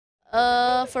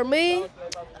For me,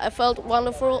 I felt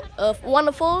wonderful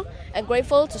and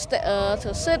grateful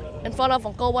to sit in front of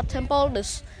Angkor Wat Temple,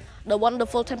 the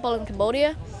wonderful temple in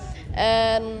Cambodia.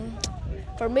 And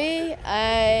for me,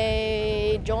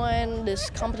 I joined this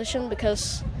competition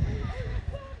because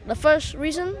the first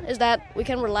reason is that we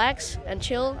can relax and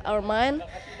chill our mind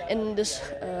in this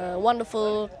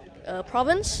wonderful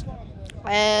province.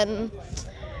 And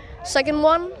second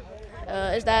one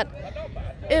is that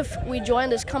if we join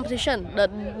this competition,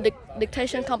 the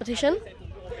dictation competition,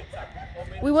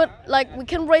 we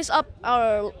can raise up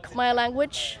our Khmer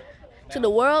language to the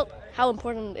world, how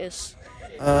important it is.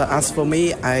 As for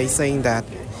me, I think that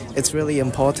it's really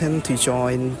important to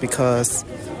join because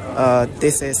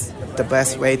this is the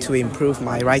best way to improve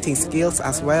my writing skills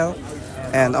as well,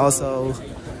 and also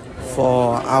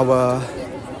for our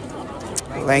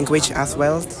language as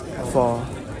well, for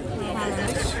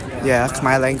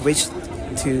Khmer language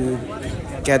to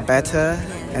get better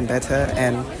and better.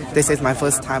 And this is my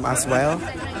first time as well.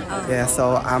 Yeah,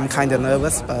 so I'm kind of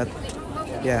nervous, but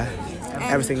yeah.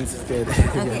 Everything's good.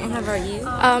 Okay, and how about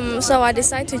you? So I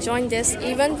decided to join this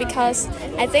event because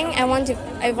I think I want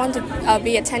to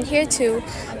be attend here to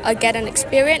get an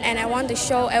experience, and I want to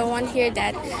show everyone here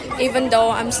that even though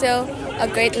I'm still a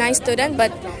grade 9 student,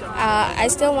 but I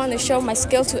still want to show my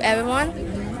skill to everyone.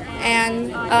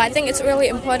 And I think it's really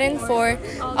important for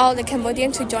all the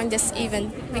Cambodians to join this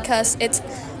event because it's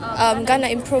gonna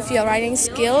improve your writing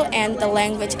skill and the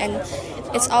language, and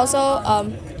it's also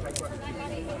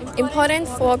important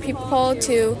for people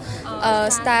to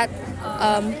start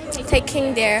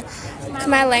taking their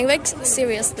Khmer language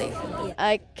seriously.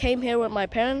 I came here with my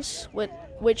parents, with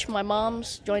which my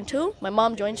mom's joined too. My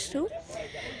mom joins too.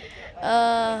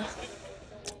 And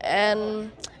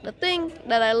the thing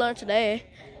that I learned today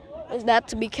is that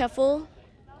to be careful,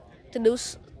 to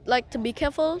be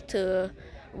careful to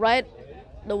write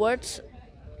the words.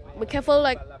 Be careful,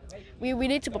 we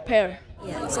need to prepare.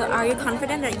 Yeah. So are you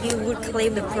confident that you would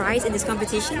claim the prize in this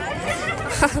competition?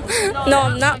 No,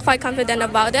 I'm not quite confident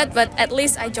about that, but at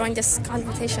least I joined this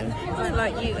competition. What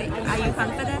about you? Are you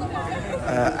confident?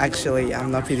 Actually, I'm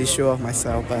not pretty sure of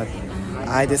myself, but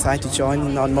I decided to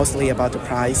join not mostly about the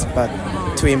prize, but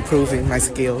to improving my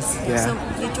skills. Yeah.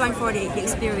 So you joined for the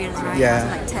experience, right? Yeah.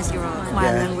 Like test your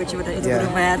Khmer language with the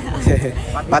bad.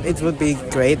 But it would be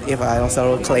great if I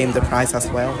also claim the prize as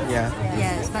well. Yeah.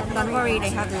 Yes, but don't worry, they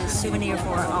have the souvenir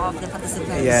for all of the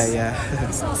participants. Yeah.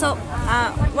 So,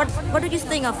 what do you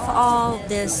think of all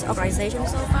this organization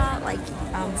so far? Like,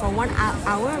 for 1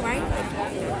 hour, right?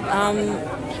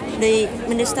 The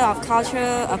Minister of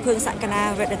Culture, Pung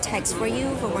Sakana, read the text for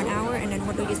you for 1 hour, and then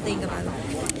what do you think about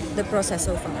the process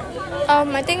so far?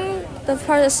 I think the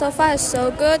process so far is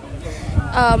so good.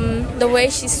 The way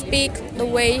she speaks, the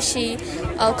way she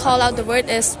call out the word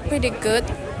is pretty good.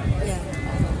 Yeah.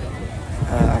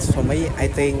 As for me, I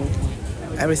think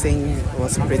everything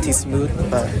was pretty smooth,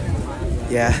 but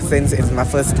yeah, since it's my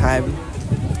first time,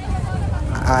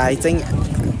 I think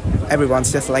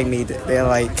everyone's just like me. They're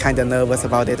like kind of nervous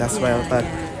about it as well. But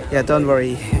yeah, don't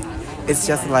worry. It's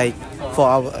just like for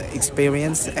our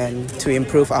experience and to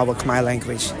improve our Khmer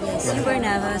language. Yes, you were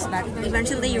nervous, but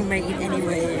eventually you make it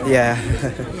anyway. Yeah.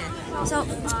 So,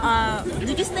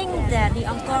 do you think that the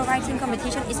Angkor Writing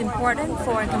competition is important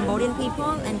for Cambodian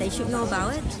people and they should know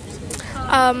about it?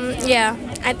 Yeah,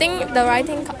 I think the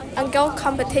Angkor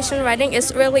competition writing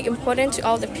is really important to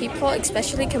all the people,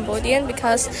 especially Cambodian,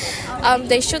 because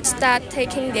they should start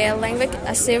taking their language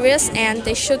serious, and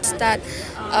they should start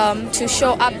to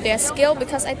show up their skill,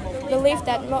 because I believe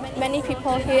that many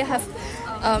people here have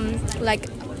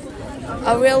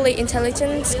a really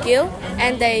intelligent skill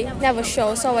and they never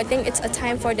show. So I think it's a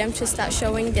time for them to start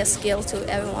showing their skill to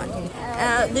everyone.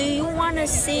 Do you want to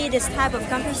see this type of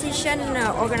competition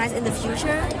organized in the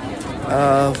future?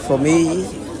 For me,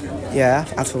 yeah,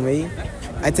 as for me,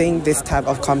 I think this type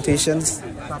of competitions,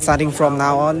 starting from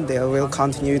now on, they will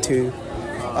continue to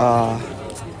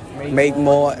make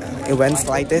more events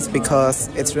like this, because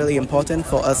it's really important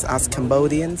for us as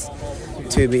Cambodians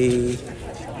to be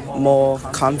more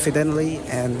confidently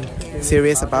and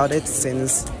serious about it,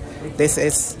 since this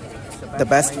is the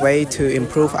best way to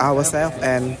improve ourselves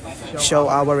and show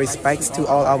our respects to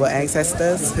all our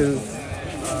ancestors who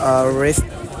risked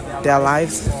their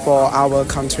lives for our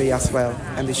country as well,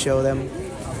 and to show them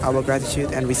our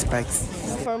gratitude and respect.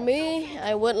 For me,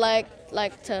 I would like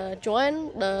to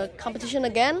join the competition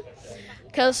again,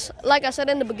 because like I said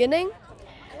in the beginning,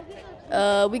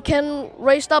 we can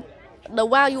raise up the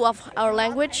value of our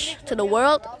language to the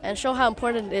world and show how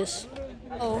important it is.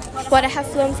 Oh, what I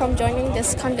have learned from joining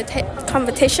this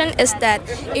competition is that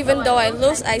even though I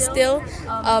lose, I still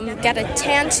get a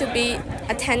chance to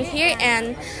attend here,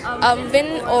 and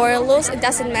win or lose, it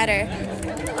doesn't matter.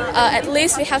 At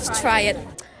least we have to try it.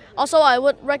 Also, I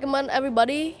would recommend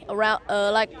everybody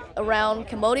around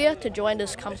Cambodia to join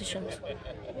this competition.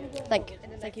 Thank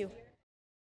you.